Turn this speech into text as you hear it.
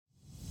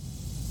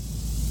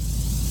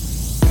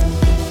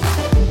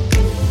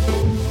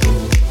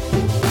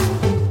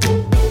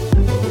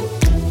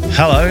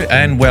Hello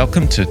and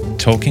welcome to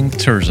Talking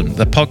Tourism,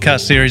 the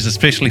podcast series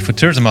especially for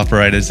tourism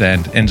operators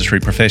and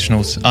industry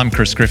professionals. I'm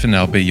Chris Griffin,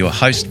 I'll be your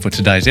host for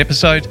today's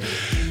episode.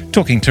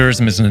 Talking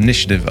Tourism is an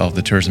initiative of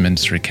the Tourism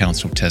Industry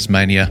Council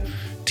Tasmania.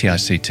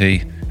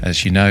 TICT,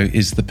 as you know,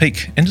 is the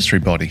peak industry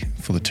body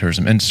for the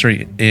tourism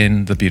industry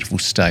in the beautiful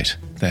state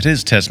that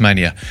is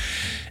Tasmania.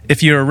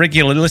 If you're a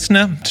regular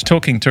listener to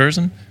Talking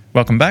Tourism,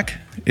 welcome back.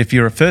 If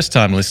you're a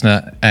first-time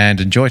listener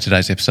and enjoy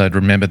today's episode,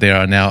 remember there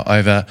are now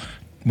over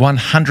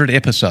 100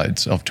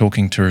 episodes of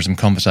Talking Tourism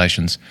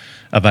conversations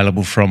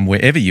available from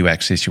wherever you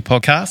access your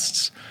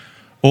podcasts,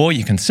 or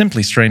you can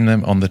simply stream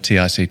them on the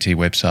TICT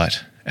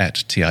website at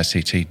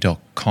tict.com.au.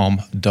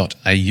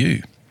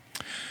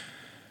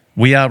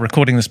 We are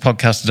recording this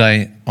podcast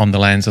today on the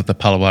lands of the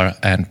Palawarra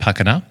and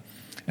Pakana,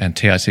 and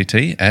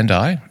TICT and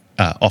I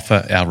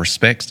offer our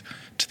respects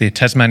to the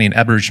Tasmanian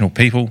Aboriginal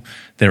people,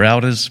 their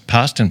elders,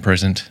 past and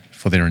present,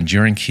 for their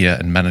enduring care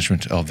and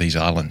management of these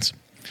islands.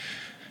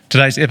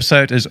 Today's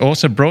episode is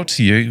also brought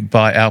to you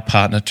by our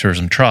partner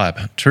Tourism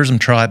Tribe. Tourism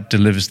Tribe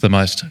delivers the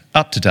most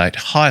up-to-date,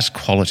 highest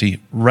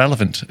quality,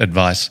 relevant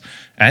advice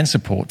and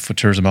support for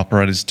tourism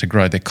operators to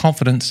grow their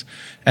confidence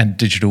and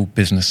digital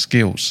business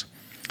skills.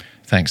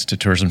 Thanks to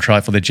Tourism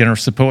Tribe for their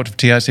generous support of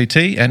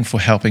TICT and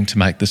for helping to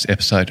make this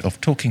episode of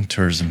Talking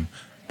Tourism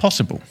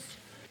possible.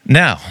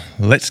 Now,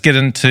 let's get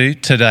into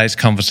today's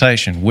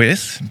conversation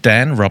with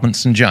Dan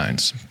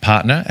Robinson-Jones,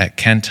 partner at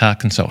Kantar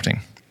Consulting.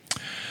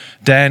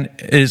 Dan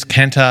is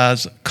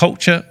Kantar's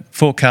Culture,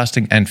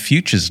 Forecasting and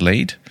Futures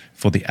Lead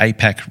for the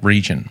APAC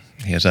region.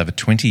 He has over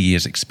 20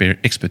 years'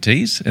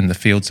 expertise in the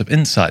fields of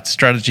insight,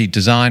 strategy,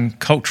 design,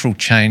 cultural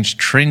change,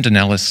 trend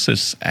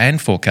analysis and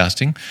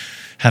forecasting,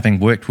 having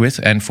worked with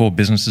and for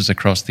businesses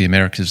across the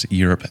Americas,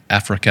 Europe,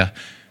 Africa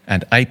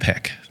and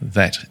APAC.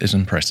 That is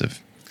impressive.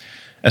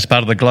 As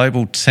part of the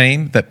global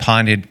team that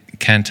pioneered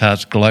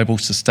Kantar's global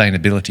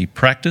sustainability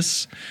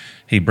practice,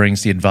 he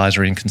brings the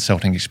advisory and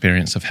consulting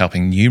experience of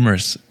helping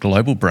numerous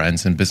global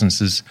brands and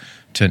businesses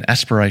turn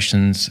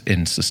aspirations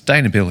in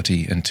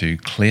sustainability into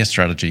clear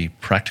strategy,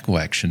 practical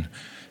action,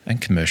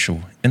 and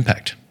commercial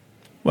impact.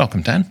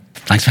 Welcome, Dan.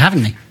 Thanks for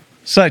having me.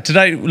 So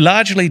today,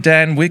 largely,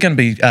 Dan, we're going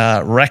to be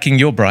racking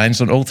your brains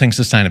on all things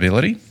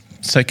sustainability.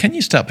 So can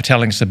you start by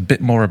telling us a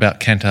bit more about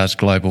Kantar's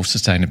global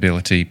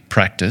sustainability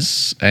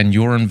practice and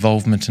your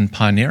involvement in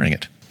pioneering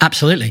it?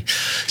 Absolutely.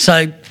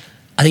 So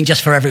I think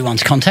just for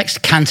everyone's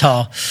context,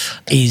 Kantar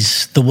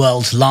is the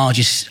world's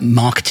largest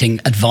marketing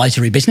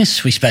advisory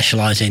business. We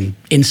specialise in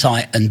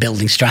insight and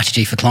building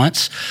strategy for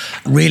clients,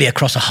 really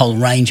across a whole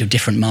range of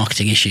different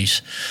marketing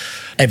issues.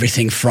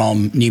 Everything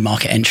from new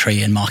market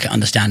entry and market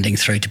understanding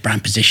through to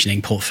brand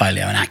positioning,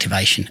 portfolio and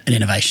activation and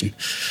innovation.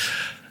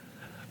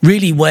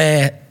 Really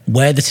where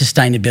the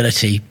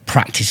sustainability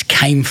practice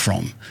came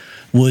from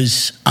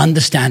was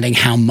understanding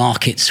how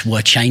markets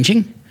were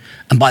changing.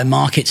 And by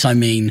markets, I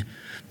mean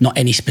not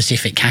any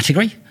specific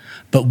category,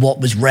 but what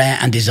was rare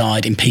and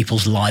desired in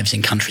people's lives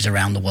in countries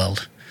around the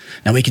world.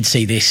 Now, we could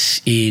see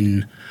this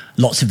in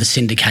lots of the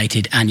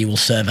syndicated annual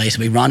surveys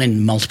we run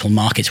in multiple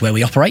markets where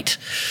we operate,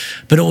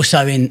 but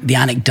also in the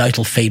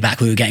anecdotal feedback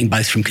we were getting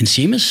both from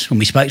consumers when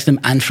we spoke to them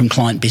and from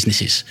client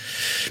businesses.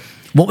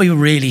 What we were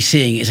really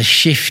seeing is a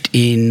shift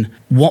in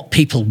what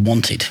people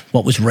wanted,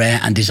 what was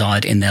rare and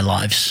desired in their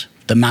lives,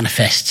 that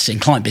manifests in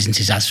client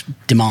businesses as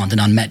demand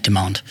and unmet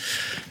demand.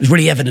 It was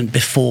really evident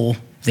before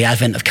the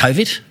advent of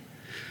COVID.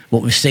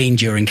 What we've seen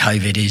during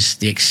COVID is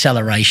the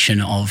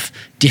acceleration of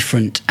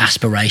different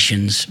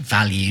aspirations,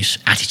 values,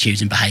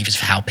 attitudes and behaviours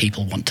for how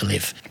people want to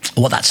live.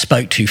 What that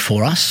spoke to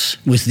for us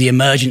was the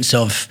emergence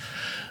of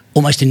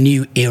almost a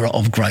new era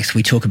of growth.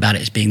 We talk about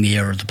it as being the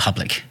era of the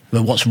public,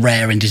 where what's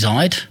rare and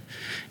desired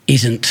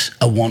isn't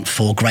a want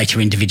for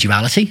greater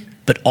individuality,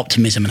 but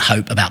optimism and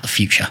hope about the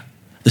future.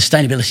 The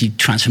sustainability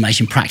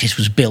transformation practice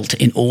was built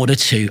in order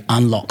to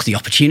unlock the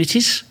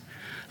opportunities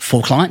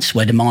for clients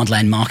where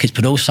demand-led markets,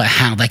 but also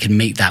how they can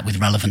meet that with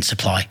relevant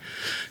supply.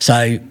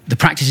 So the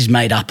practice is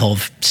made up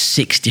of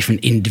 6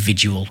 different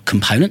individual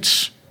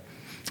components.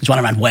 There's one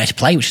around where to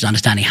play, which is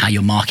understanding how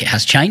your market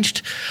has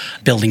changed,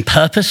 building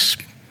purpose,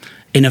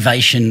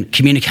 innovation,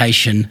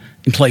 communication,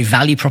 employee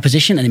value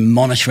proposition, and in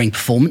monitoring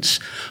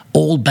performance,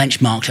 all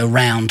benchmarked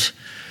around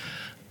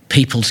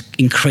people's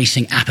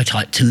increasing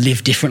appetite to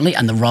live differently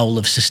and the role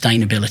of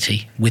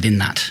sustainability within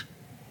that.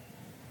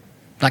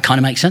 That kind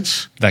of makes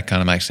sense? That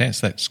kind of makes sense.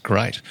 That's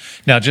great.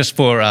 Now, just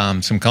for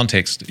some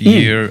context,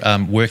 you're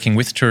working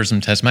with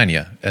Tourism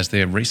Tasmania as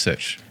their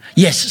research.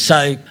 Yes,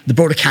 so the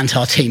broader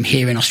Kantar team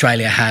here in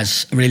Australia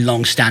has a really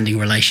long-standing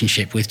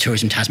relationship with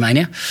Tourism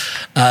Tasmania,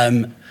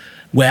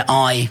 where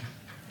I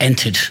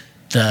entered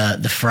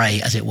the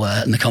fray, as it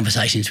were, and the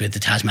conversations with the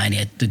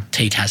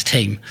TTAS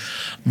team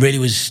really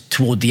was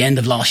toward the end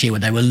of last year, where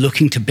they were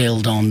looking to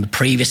build on the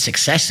previous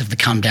success of the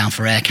Come Down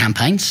for Air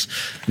campaigns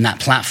and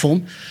that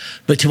platform,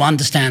 but to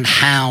understand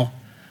how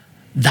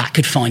that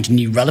could find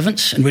new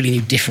relevance and really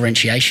new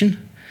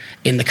differentiation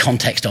in the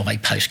context of a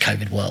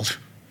post-COVID world.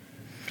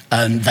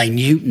 They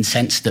knew and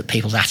sensed that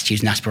people's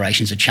attitudes and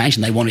aspirations had changed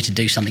and they wanted to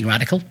do something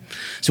radical.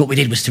 So what we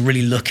did was to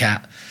really look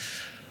at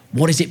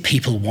what is it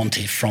people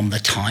wanted from the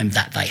time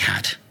that they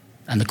had?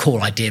 And the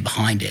core idea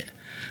behind it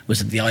was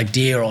that the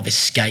idea of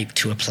escape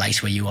to a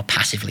place where you are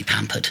passively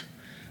pampered,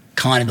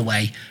 kind of the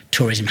way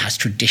tourism has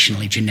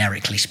traditionally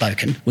generically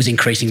spoken, was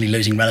increasingly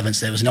losing relevance.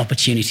 There was an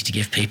opportunity to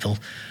give people,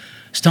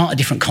 start a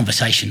different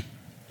conversation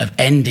of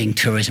ending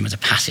tourism as a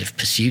passive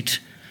pursuit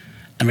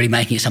and really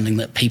making it something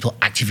that people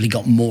actively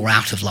got more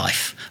out of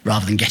life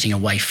rather than getting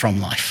away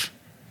from life,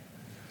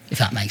 if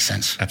that makes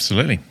sense.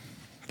 Absolutely.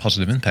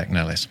 Positive impact,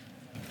 no less.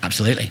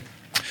 Absolutely.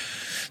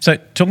 So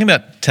talking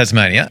about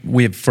Tasmania,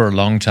 we have for a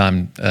long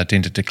time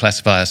tended to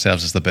classify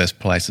ourselves as the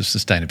birthplace of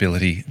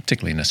sustainability,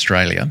 particularly in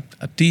Australia.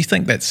 Do you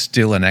think that's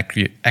still an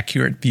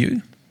accurate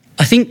view?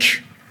 I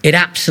think it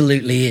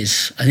absolutely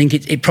is. I think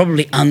it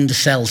probably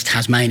undersells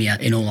Tasmania,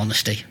 in all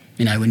honesty.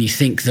 You know, when you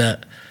think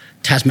that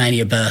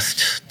Tasmania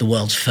birthed the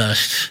world's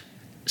first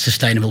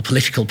sustainable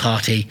political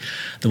party,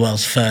 the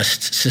world's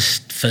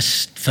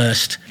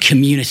first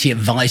community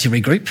advisory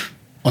group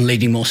on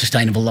leading more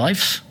sustainable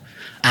lives,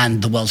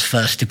 and the world's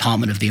first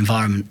Department of the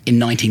Environment in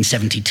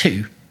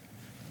 1972,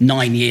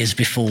 7 years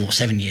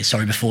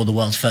before the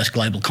world's first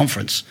global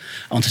conference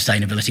on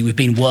sustainability. We've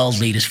been world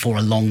leaders for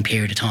a long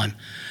period of time.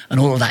 And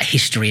all of that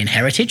history and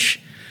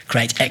heritage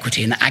creates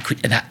equity, and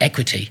that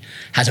equity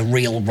has a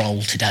real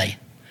role today.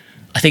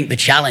 I think the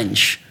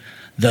challenge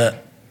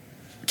that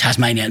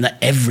Tasmania and that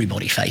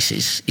everybody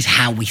faces is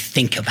how we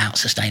think about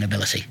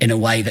sustainability in a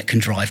way that can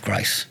drive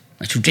growth.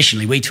 Now,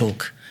 traditionally, we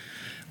talk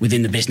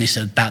within the business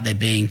about there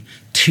being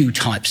two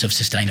types of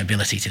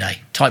sustainability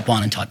today, type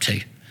 1 and type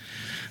 2.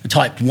 And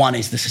type 1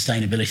 is the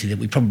sustainability that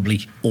we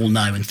probably all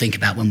know and think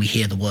about when we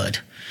hear the word,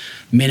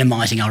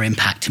 minimising our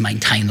impact to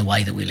maintain the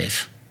way that we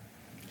live.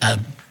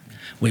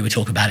 We would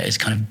talk about it as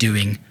kind of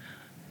doing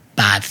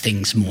bad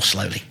things more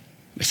slowly,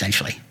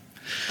 essentially.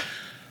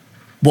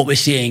 What we're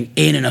seeing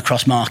in and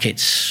across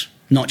markets,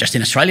 not just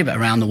in Australia but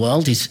around the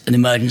world, is an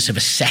emergence of a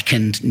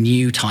second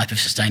new type of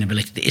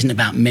sustainability that isn't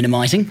about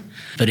minimising,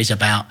 but is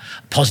about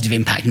positive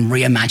impact and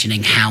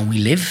reimagining how we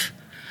live,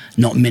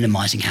 not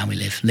minimising how we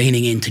live,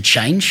 leaning into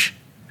change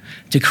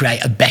to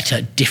create a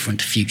better,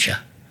 different future.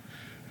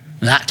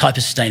 And that type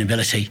of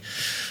sustainability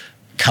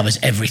covers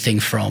everything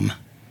from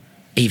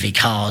EV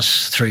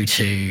cars through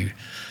to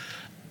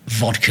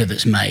vodka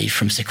that's made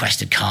from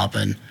sequestered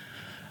carbon,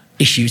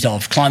 issues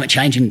of climate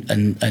change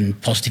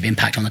and positive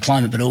impact on the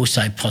climate, but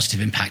also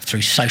positive impact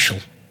through social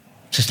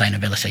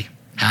sustainability.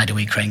 How do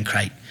we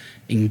create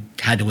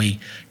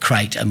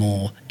a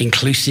more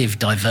inclusive,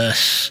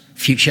 diverse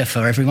future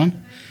for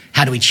everyone?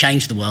 How do we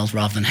change the world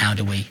rather than how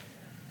do we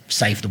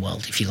save the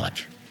world, if you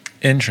like?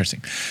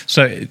 Interesting.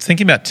 So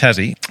thinking about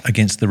Tassie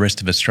against the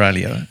rest of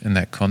Australia in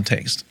that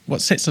context,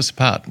 what sets us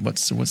apart?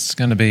 What's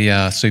going to be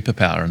our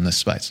superpower in this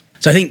space?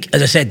 So I think,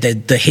 as I said,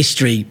 the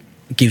history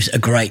gives a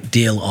great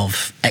deal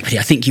of equity.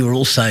 I think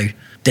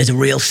there's a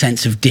real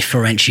sense of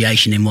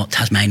differentiation in what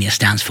Tasmania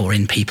stands for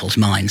in people's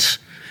minds.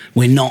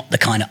 We're not the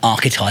kind of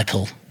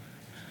archetypal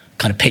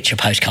kind of picture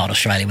postcard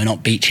Australia. We're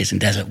not beaches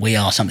and desert. We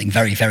are something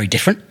very, very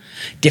different.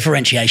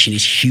 Differentiation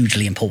is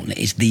hugely important. It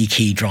is the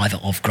key driver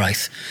of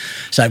growth.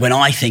 So when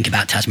I think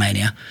about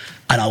Tasmania,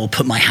 and I will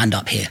put my hand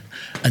up here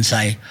and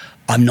say,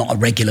 I'm not a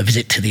regular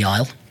visit to the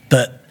Isle,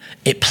 but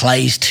it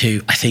plays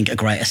to, I think, a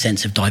greater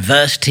sense of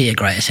diversity, a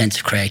greater sense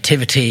of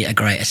creativity, a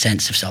greater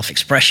sense of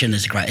self-expression,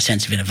 there's a greater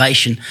sense of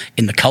innovation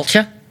in the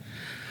culture.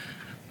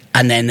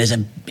 And then there's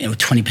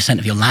 20%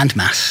 of your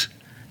landmass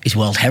is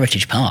World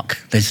Heritage Park.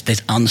 There's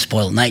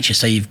unspoiled nature.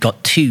 So you've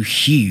got two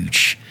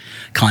huge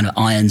kind of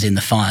irons in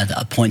the fire that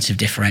are points of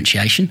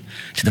differentiation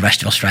to the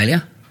rest of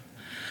Australia,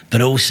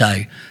 but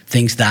also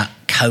things that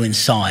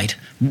coincide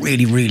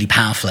really, really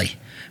powerfully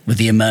with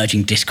the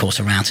emerging discourse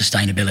around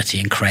sustainability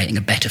and creating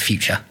a better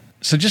future.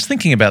 So just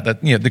thinking about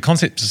that, the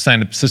concept of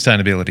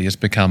sustainability has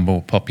become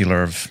more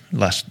popular of the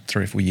last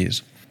 3 or 4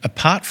 years.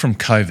 Apart from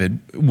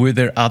COVID, were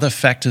there other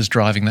factors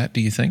driving that,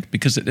 do you think?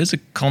 Because it is a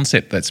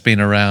concept that's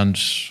been around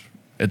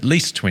at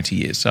least 20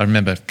 years. I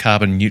remember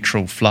carbon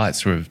neutral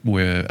flights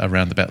were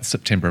around about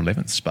September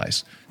 11th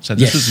space. So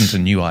this isn't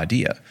a new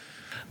idea.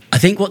 I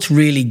think what's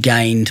really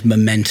gained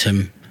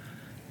momentum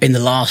in the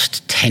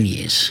last 10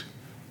 years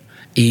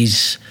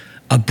is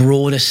a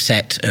broader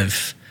set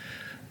of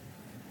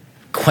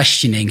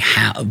questioning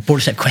how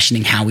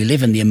we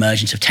live and the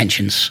emergence of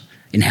tensions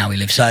in how we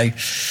live. So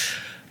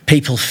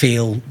people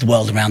feel the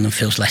world around them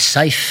feels less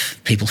safe.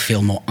 People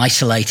feel more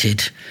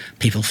isolated.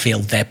 People feel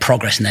their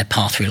progress and their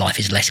path through life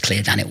is less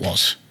clear than it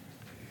was.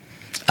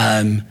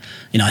 I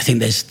think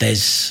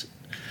there's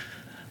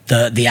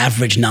the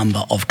average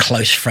number of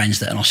close friends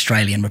that an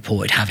Australian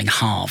reported having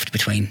halved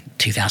between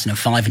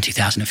 2005 and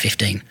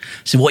 2015.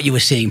 So what you were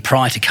seeing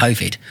prior to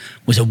COVID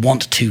was a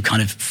want to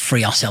kind of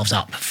free ourselves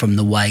up from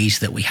the ways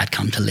that we had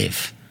come to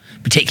live,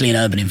 particularly in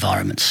urban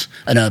environments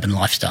and urban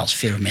lifestyles,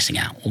 fear of missing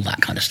out, all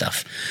that kind of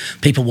stuff.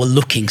 People were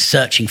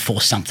searching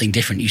for something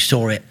different. You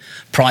saw it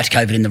prior to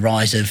COVID in the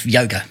rise of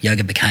yoga.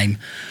 Yoga became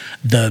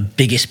the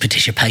biggest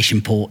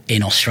participation port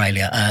in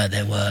Australia.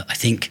 There were, I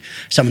think,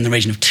 some in the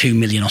region of 2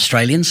 million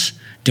Australians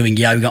doing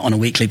yoga on a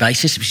weekly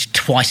basis, which is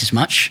twice as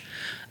much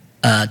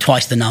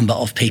twice the number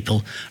of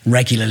people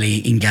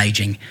regularly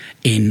engaging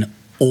in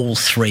all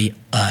three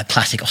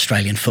classic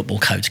Australian football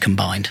codes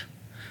combined.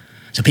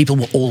 So people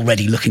were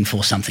already looking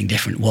for something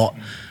different. What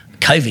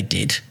COVID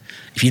did,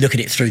 if you look at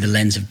it through the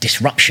lens of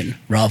disruption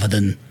rather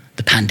than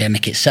the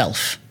pandemic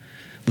itself,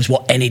 was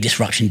what any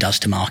disruption does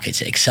to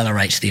markets. It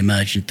accelerates the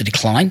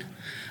decline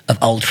of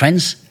old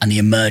trends and the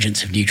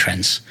emergence of new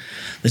trends.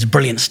 There's a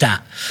brilliant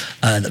stat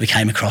that we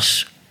came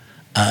across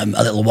a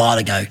little while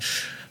ago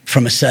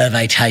from a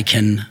survey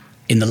taken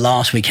in the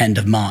last weekend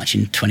of March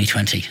in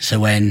 2020. So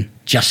when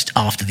just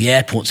after the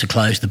airports were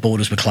closed, the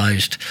borders were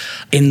closed,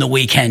 in the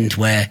weekend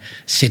where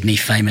Sydney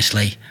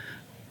famously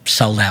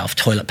sold out of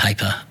toilet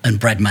paper and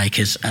bread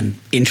makers and,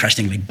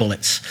 interestingly,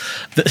 bullets.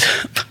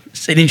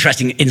 It's an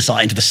interesting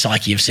insight into the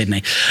psyche of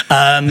Sydney.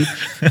 Right.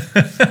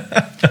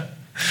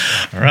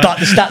 But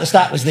the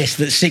stat was this,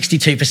 that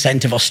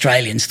 62% of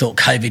Australians thought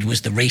COVID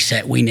was the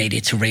reset we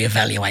needed to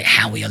reevaluate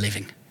how we are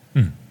living.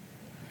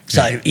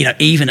 So,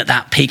 even at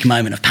that peak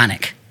moment of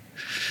panic,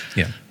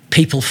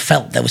 people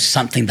felt there was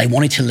something, they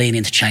wanted to lean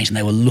into change and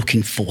they were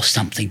looking for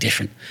something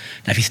different.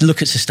 Now, if you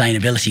look at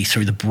sustainability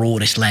through the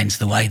broadest lens,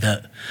 the way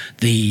that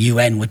the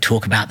UN would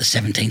talk about the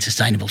 17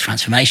 Sustainable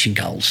Transformation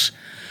Goals,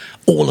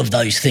 all of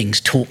those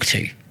things talk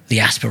to the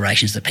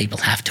aspirations that people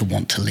have to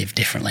want to live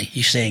differently.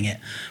 You're seeing it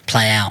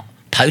play out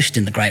post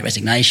in the Great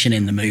Resignation,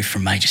 in the move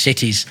from major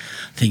cities.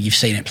 I think you've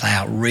seen it play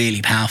out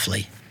really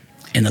powerfully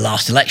in the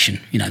last election.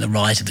 The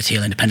rise of the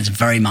Teal Independents is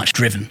very much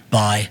driven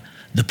by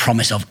the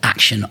promise of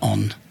action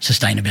on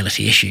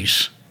sustainability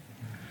issues.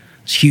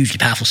 It's hugely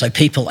powerful. So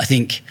people, I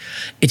think,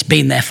 it's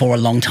been there for a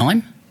long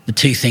time. The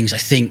two things I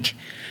think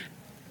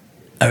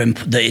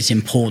that it's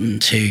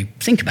important to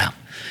think about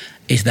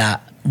is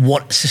that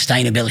what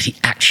sustainability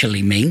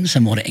actually means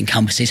and what it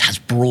encompasses has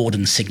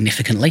broadened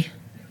significantly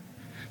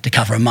to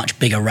cover a much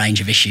bigger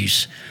range of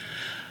issues,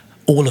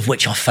 all of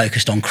which are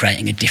focused on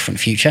creating a different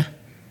future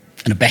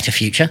and a better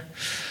future.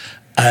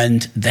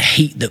 And the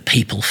heat that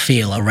people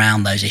feel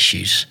around those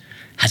issues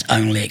has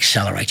only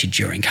accelerated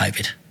during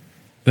COVID.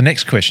 The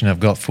next question I've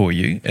got for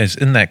you is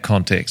in that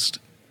context,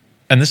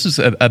 and this is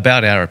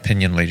about our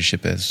opinion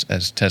leadership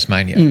as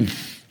Tasmania.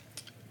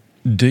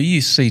 Do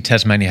you see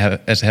Tasmania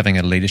as having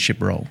a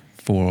leadership role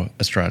for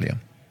Australia?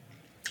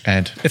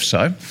 And if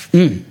so,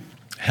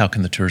 how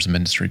can the tourism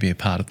industry be a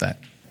part of that?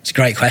 It's a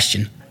great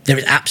question. There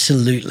is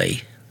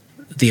absolutely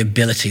the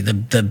ability,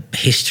 the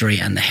history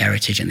and the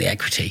heritage and the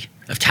equity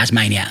of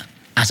Tasmania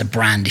as a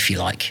brand, if you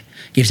like,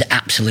 gives it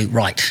absolute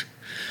right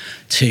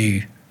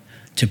to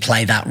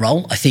play that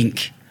role. I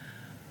think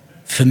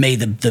for me,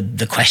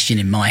 the question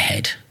in my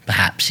head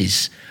perhaps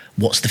is,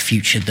 what's the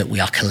future that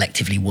we are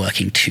collectively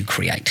working to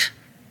create?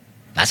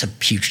 That's a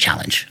huge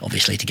challenge,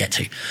 obviously, to get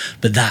to.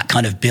 But that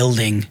kind of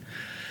building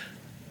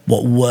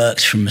what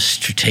works from a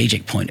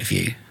strategic point of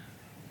view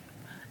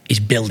is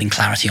building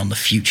clarity on the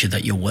future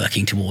that you're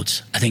working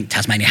towards. I think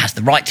Tasmania has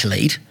the right to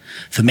lead.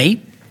 For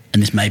me,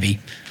 and this may be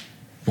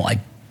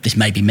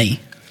me,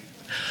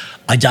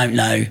 I don't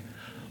know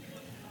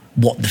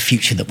what the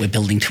future that we're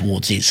building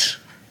towards is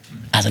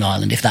as an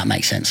island, if that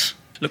makes sense.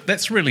 Look,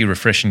 that's really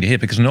refreshing to hear,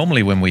 because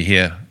normally when we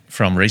hear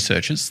from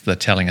researchers, they're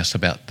telling us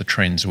about the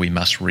trends we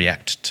must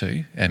react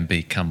to and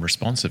become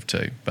responsive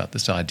to. But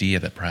this idea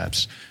that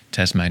perhaps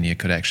Tasmania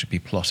could actually be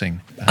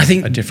plotting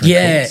a different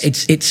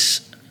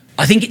course.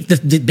 I think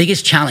the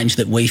biggest challenge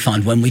that we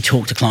find when we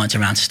talk to clients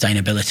around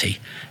sustainability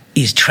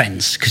is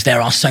trends, because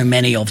there are so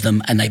many of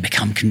them and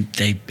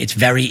it's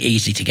very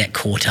easy to get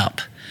caught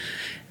up.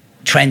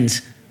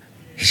 Trends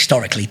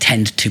historically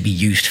tend to be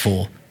used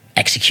for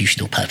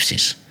executional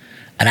purposes.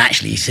 And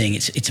actually you're seeing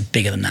it's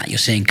bigger than that. You're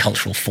seeing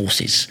cultural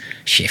forces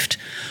shift.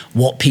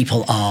 What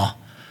people are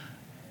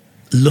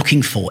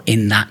looking for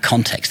in that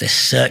context, they're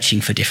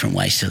searching for different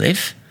ways to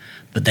live,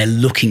 but they're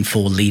looking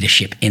for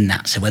leadership in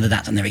that. So whether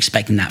that's, and they're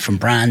expecting that from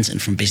brands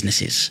and from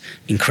businesses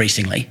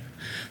increasingly.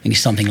 I think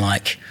it's something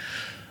like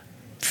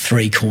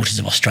 3/4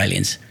 of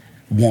Australians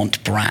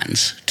want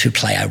brands to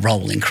play a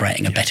role in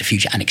creating a better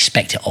future and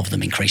expect it of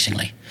them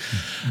increasingly.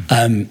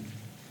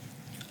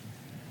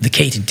 The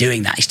key to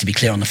doing that is to be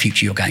clear on the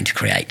future you're going to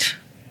create,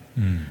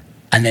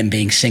 and then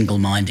being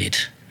single-minded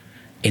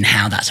in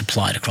how that's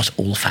applied across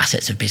all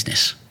facets of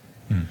business,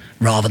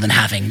 rather than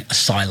having a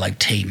siloed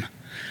team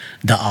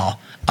that are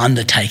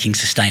undertaking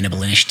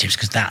sustainable initiatives,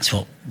 because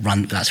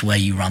that's where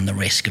you run the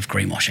risk of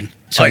greenwashing.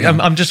 So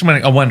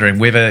I'm wondering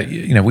whether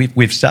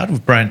we've started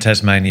with Brand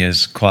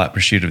Tasmania's quiet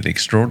pursuit of the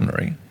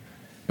extraordinary,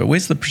 but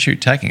where's the pursuit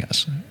taking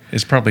us?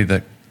 Is probably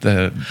the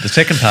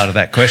second part of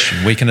that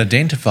question. We can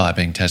identify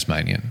being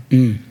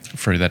Tasmanian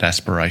through that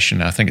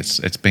aspiration. I think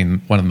it's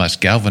been one of the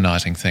most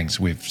galvanising things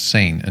we've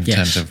seen in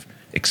terms of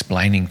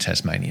explaining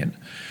Tasmanian.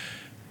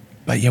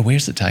 But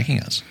where's it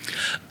taking us?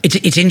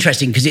 It's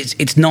interesting because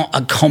it's not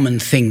a common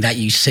thing that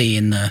you see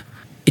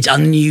it's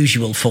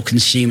unusual for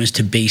consumers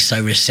to be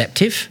so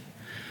receptive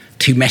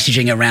to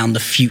messaging around the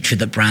future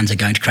that brands are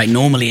going to create.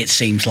 Normally it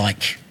seems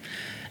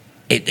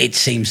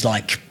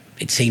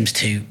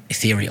too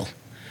ethereal.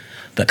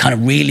 but kind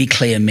of really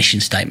clear mission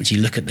statements.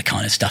 You look at the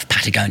kind of stuff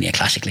Patagonia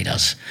classically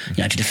does,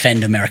 to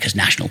defend America's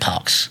national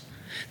parks.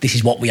 This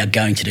is what we are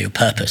going to do, a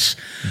purpose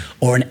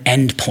or an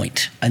end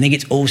point. I think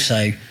it's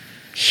also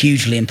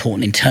hugely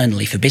important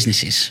internally for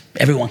businesses.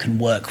 Everyone can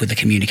work with a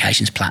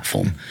communications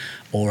platform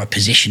or a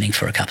positioning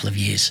for a couple of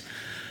years.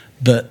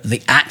 But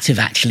the act of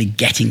actually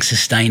getting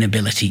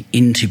sustainability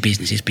into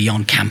businesses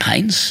beyond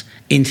campaigns,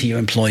 into your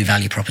employee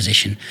value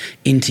proposition,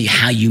 into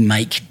how you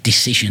make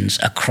decisions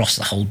across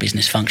the whole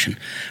business function,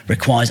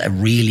 requires a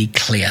really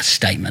clear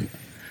statement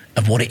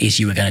of what it is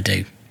you are going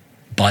to do,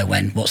 by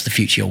when, what's the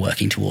future you're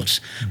working towards.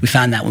 We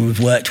found that when we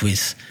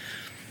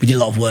did a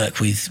lot of work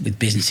with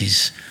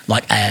businesses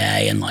like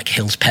AAA and like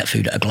Hills Pet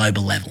Food at a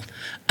global level,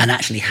 and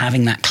actually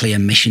having that clear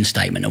mission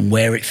statement and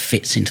where it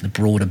fits into the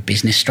broader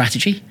business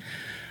strategy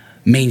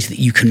means that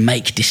you can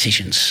make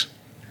decisions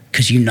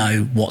because you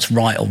know what's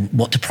right or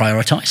what to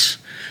prioritise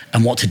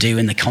and what to do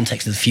in the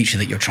context of the future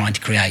that you're trying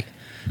to create.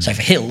 So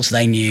for Hills,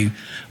 they knew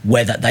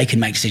whether they could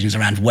make decisions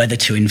around whether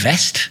to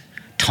invest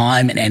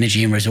time and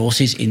energy and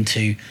resources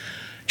into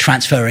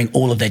transferring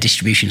all of their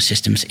distribution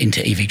systems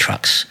into EV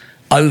trucks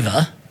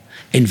over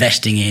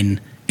investing in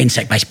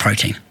insect-based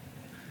protein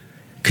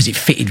because it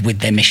fitted with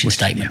their mission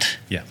statement.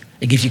 Yeah.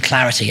 It gives you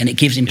clarity and it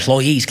gives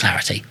employees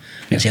clarity.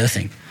 That's the other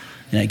thing.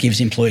 It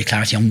gives employees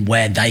clarity on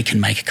where they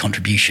can make a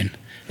contribution.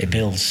 It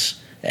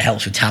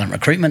helps with talent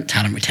recruitment,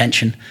 talent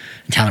retention,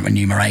 and talent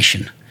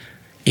remuneration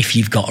if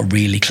you've got a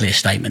really clear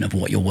statement of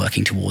what you're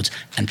working towards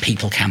and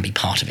people can be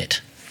part of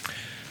it.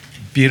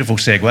 Beautiful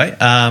segue,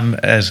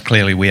 as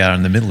clearly we are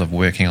in the middle of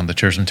working on the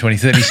Tourism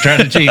 2030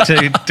 strategy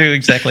to do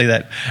exactly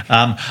that.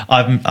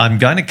 I'm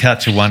going to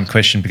cut to one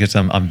question because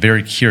I'm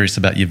very curious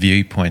about your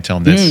viewpoint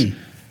on this.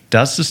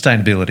 Does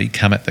sustainability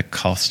come at the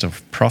cost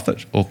of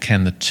profit or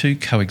can the two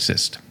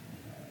coexist?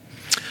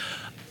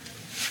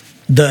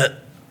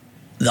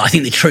 I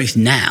think the truth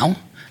now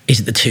is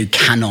that the two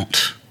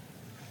cannot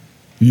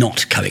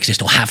not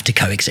coexist or have to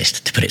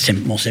coexist, to put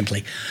it more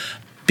simply.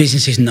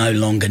 Businesses no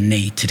longer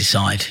need to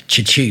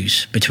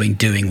choose between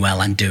doing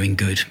well and doing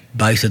good.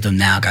 Both of them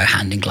now go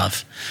hand in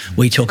glove.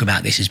 We talk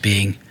about this as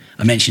being,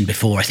 I mentioned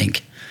before, I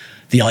think,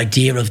 the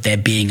idea of there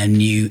being a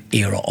new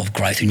era of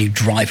growth, a new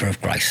driver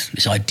of growth,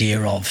 this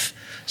idea of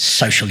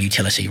social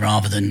utility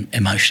rather than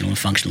emotional and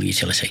functional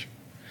utility.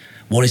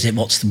 What is it?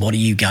 What's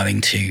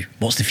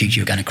the future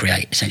you're going to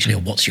create, essentially,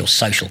 or what's your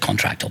social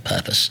contract or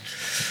purpose?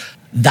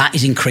 That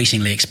is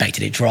increasingly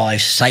expected. It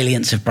drives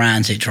salience of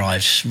brands, it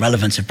drives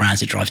relevance of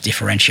brands, it drives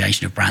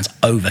differentiation of brands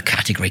over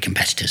category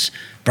competitors.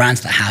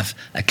 Brands that have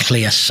a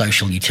clear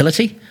social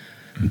utility,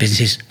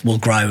 businesses will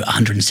grow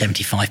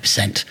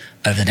 175%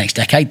 over the next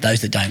decade.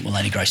 Those that don't will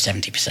only grow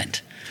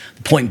 70%.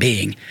 The point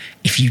being,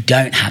 if you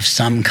don't have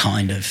some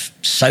kind of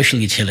social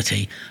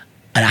utility,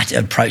 an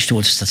approach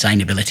towards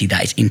sustainability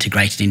that is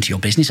integrated into your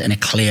business and a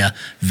clear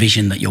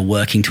vision that you're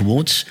working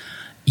towards,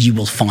 you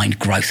will find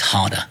growth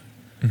harder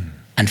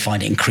and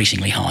find it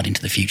increasingly hard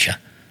into the future.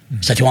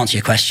 So to answer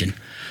your question,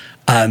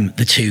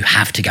 the two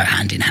have to go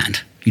hand in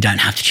hand. You don't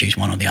have to choose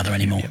one or the other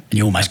anymore, and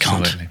you almost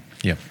can't.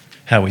 Yeah.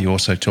 How we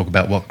also talk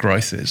about what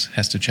growth is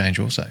has to change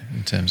also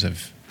in terms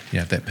of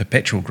that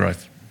perpetual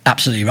growth.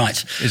 Absolutely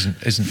right.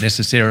 Isn't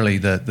necessarily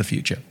the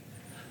future.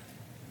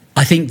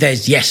 I think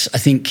there's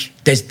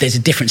a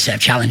different set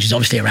of challenges,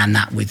 obviously, around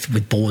that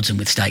with boards and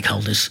with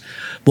stakeholders.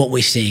 What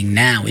we're seeing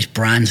now is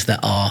brands that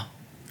are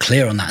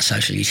clear on that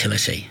social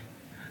utility,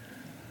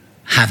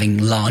 having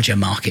larger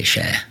market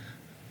share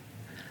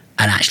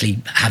and actually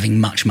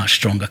having much, much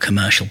stronger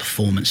commercial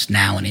performance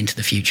now and into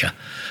the future.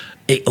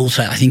 It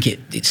also, I think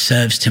it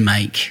serves to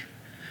make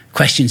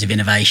questions of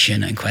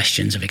innovation and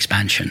questions of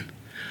expansion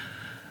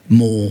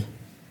more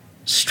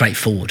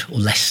straightforward or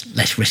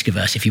less risk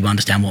averse. If you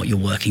understand what you're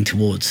working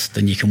towards,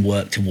 then you can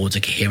work towards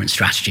a coherent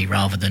strategy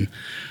rather than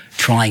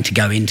trying to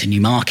go into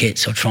new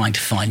markets or trying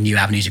to find new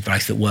avenues of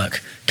growth that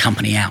work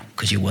company out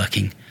because you're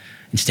working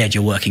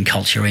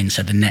culture in.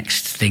 So the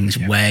next things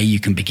where you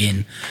can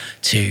begin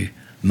to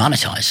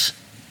monetize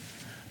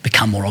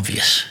become more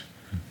obvious.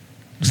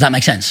 Does that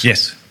make sense?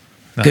 Yes.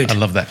 No, good. I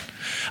love that.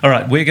 All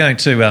right, we're going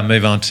to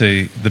move on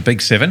to the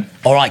big seven.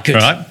 All right, good.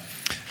 All right.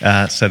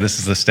 So this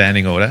is the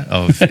standing order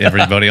of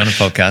everybody on the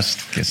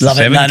podcast. Gets Love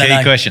seven it.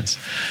 key questions.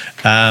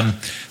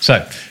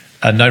 So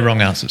no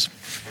wrong answers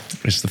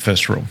is the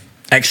first rule.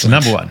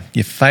 Excellent. So number one,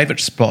 your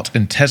favourite spot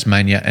in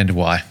Tasmania and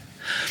why?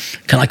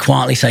 Can I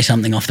quietly say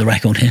something off the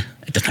record here?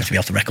 It doesn't have to be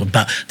off the record,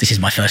 but this is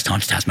my first time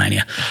to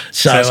Tasmania.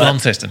 So it's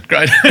Launceston.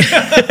 Great.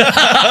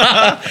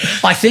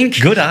 I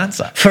think... Good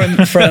answer.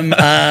 From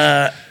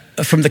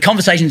the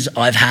conversations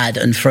I've had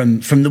and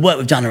from the work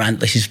we've done around,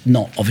 this is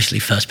not obviously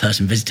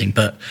first-person visiting,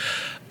 but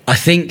I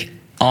think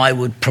I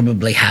would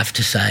probably have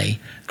to say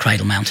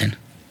Cradle Mountain.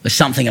 There's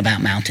something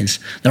about mountains.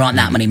 There aren't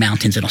that many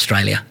mountains in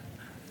Australia.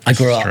 I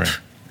grew up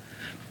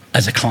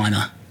as a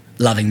climber,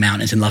 loving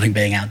mountains and loving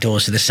being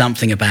outdoors. So there's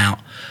something about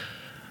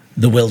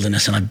the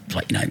wilderness, and I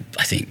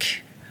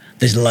think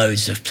there's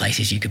loads of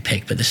places you could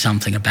pick, but there's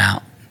something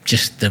about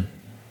just the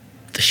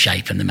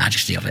shape and the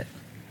majesty of it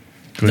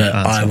that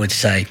I would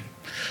say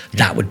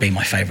that would be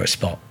my favourite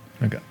spot.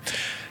 Okay.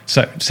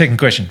 So, second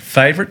question,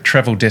 favourite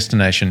travel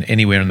destination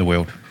anywhere in the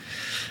world?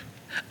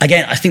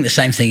 Again, I think the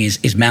same thing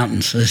is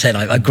mountains. As I said,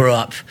 I grew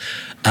up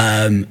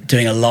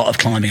doing a lot of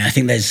climbing. I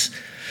think there's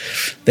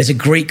a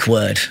Greek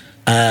word,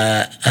 which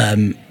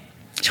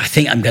I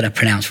think I'm going to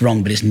pronounce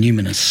wrong, but it's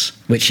numinous,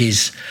 which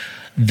is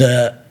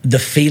the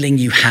feeling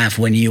you have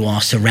when you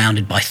are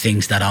surrounded by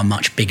things that are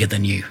much bigger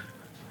than you,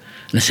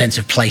 and a sense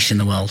of place in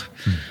the world.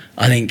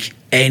 I think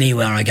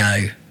anywhere I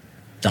go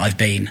that I've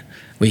been,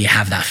 where you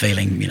have that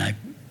feeling,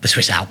 the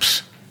Swiss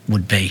Alps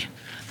would be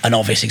an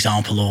obvious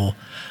example, or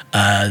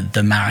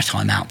the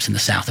Maritime Alps in the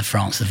south of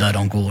France, the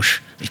Verdon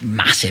Gorge, these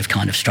massive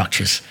kind of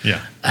structures,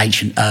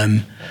 ancient.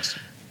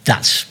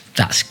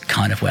 That's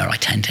kind of where I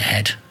tend to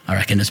head, I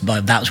reckon.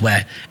 That's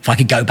where, if I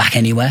could go back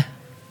anywhere,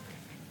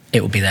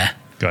 it would be there.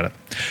 Got it.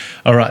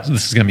 All right,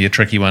 this is going to be a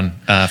tricky one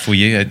for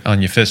you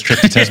on your first trip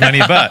to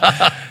Tasmania,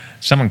 but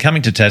someone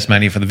coming to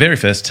Tasmania for the very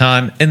first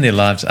time in their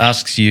lives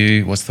asks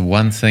you what's the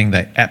one thing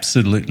they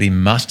absolutely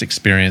must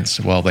experience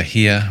while they're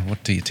here.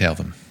 What do you tell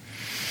them?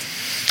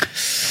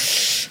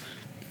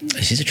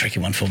 This is a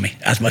tricky one for me.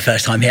 As my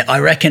first time here, I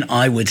reckon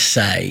I would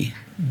say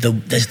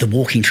there's the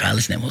walking trail,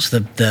 isn't it? What's the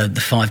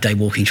 5-day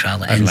walking trail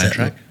that ends at?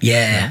 Track?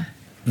 Yeah.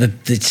 I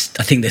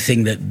think the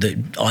thing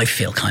that I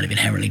feel kind of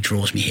inherently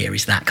draws me here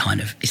is that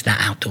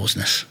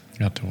outdoorsness.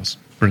 Outdoors.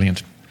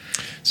 Brilliant.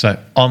 So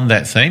on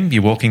that theme,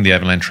 you're walking the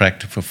Overland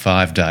Track for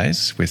 5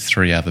 days with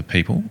 3 other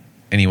people.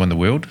 Anyone in the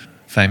world?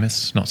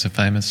 Famous, not so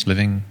famous,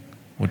 living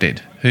or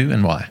dead? Who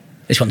and why?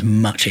 This one's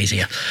much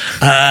easier.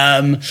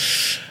 The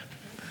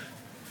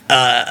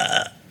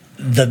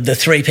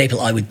 3 people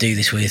I would do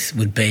this with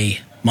would be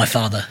my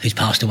father, who's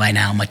passed away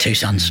now, my 2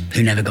 sons,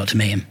 who never got to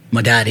meet him.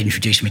 My dad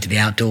introduced me to the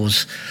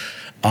outdoors.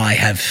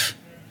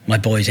 My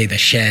boys either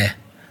share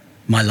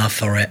my love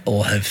for it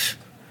or have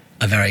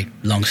a very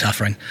long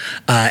suffering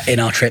in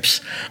our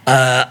trips.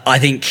 I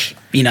think,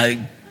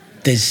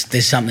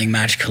 there's something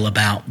magical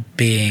about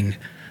being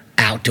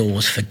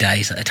outdoors for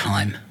days at a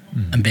time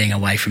and being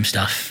away from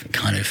stuff. It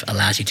kind of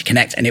allows you to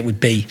connect. And it would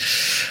be,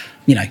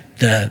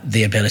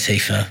 the ability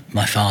for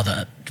my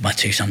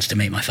 2 sons to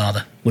meet my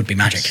father would be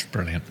magic. That's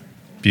brilliant.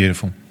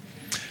 Beautiful.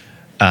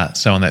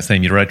 So on that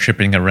theme, you're road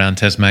tripping around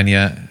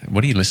Tasmania.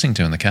 What are you listening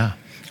to in the car?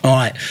 All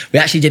right. We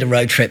actually did a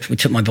road trip. We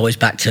took my boys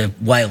back to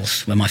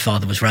Wales, where my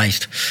father was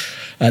raised,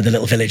 the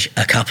little village.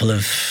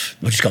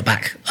 We just got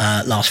back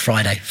last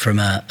Friday from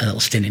a little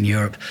stint in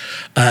Europe.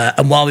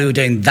 And while we were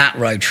doing that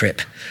road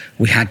trip,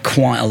 we had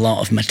quite a lot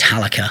of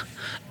Metallica.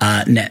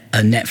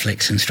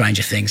 Netflix and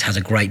Stranger Things has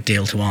a great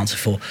deal to answer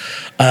for.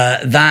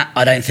 That,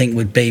 I don't think,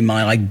 would be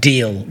my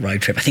ideal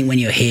road trip. I think when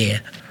you're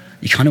here,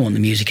 you kind of want the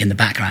music in the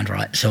background,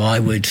 right? So I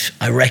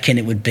reckon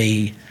it would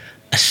be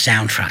a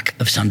soundtrack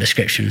of some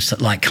description, so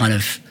like kind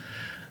of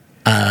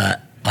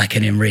like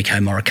an Enrico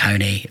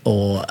Morricone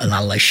or a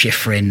Lalo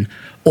Schifrin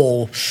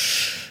or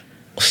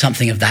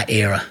something of that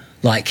era,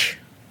 like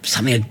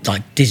something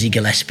like Dizzy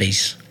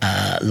Gillespie's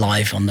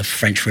Live on the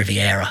French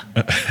Riviera.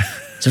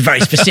 It's a very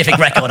specific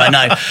record, I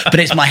know, but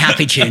it's my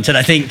happy tunes, and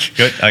I think...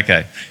 Good,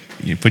 okay.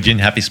 You put you in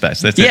happy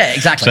space, that's it. Yeah,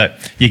 exactly. So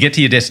you get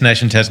to your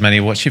destination,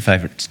 Tasmania. What's your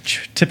favourite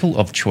tipple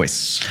of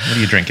choice? What are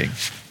you drinking?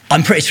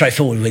 I'm pretty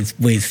straightforward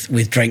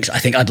with drinks. I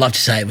think I'd love to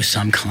say it was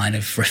some kind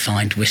of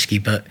refined whiskey,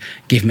 but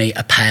give me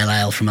a pale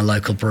ale from a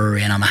local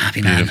brewery and I'm a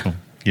happy man. Beautiful.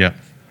 Yeah,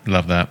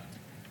 love that.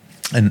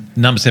 And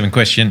number 7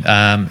 question,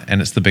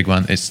 and it's the big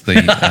one. It's the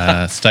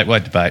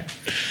statewide debate.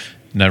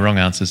 No wrong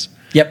answers.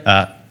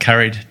 Yep.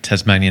 Curried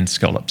Tasmanian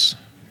scallops.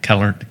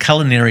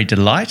 Culinary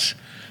delight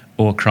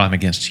or crime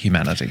against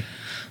humanity?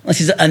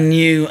 This is a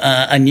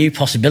new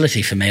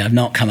possibility for me. I've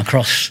not come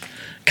across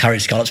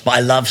curried scallops, but I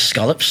love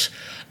scallops.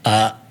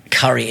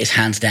 Curry is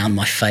hands down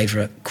my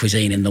favourite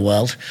cuisine in the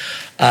world.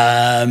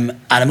 And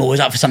I'm always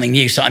up for something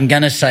new. So I'm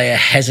going to say a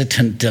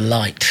hesitant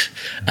delight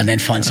and then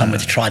find somewhere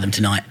to try them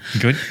tonight.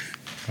 Good.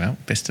 Well,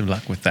 best of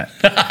luck with that.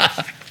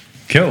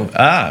 Cool.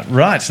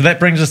 Right. So that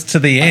brings us to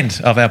the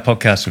end of our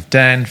podcast with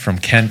Dan from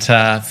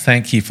Kantar.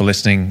 Thank you for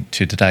listening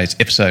to today's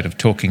episode of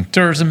Talking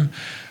Tourism.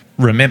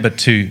 Remember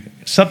to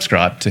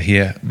subscribe to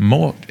hear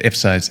more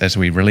episodes as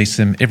we release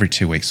them every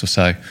 2 weeks or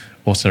so.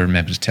 Also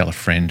remember to tell a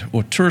friend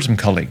or tourism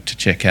colleague to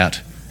check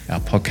out our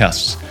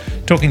podcasts.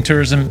 Talking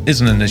Tourism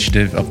is an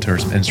initiative of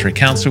Tourism Industry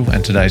Council,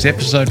 and today's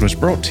episode was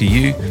brought to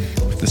you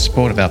with the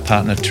support of our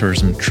partner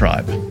Tourism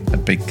Tribe. A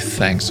big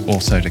thanks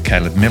also to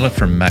Caleb Miller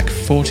from Mac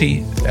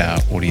 40, our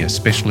audio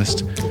specialist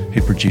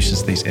who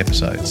produces these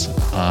episodes.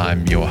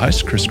 I'm your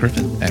host, Chris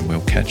Griffin, and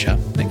we'll catch up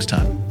next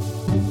time.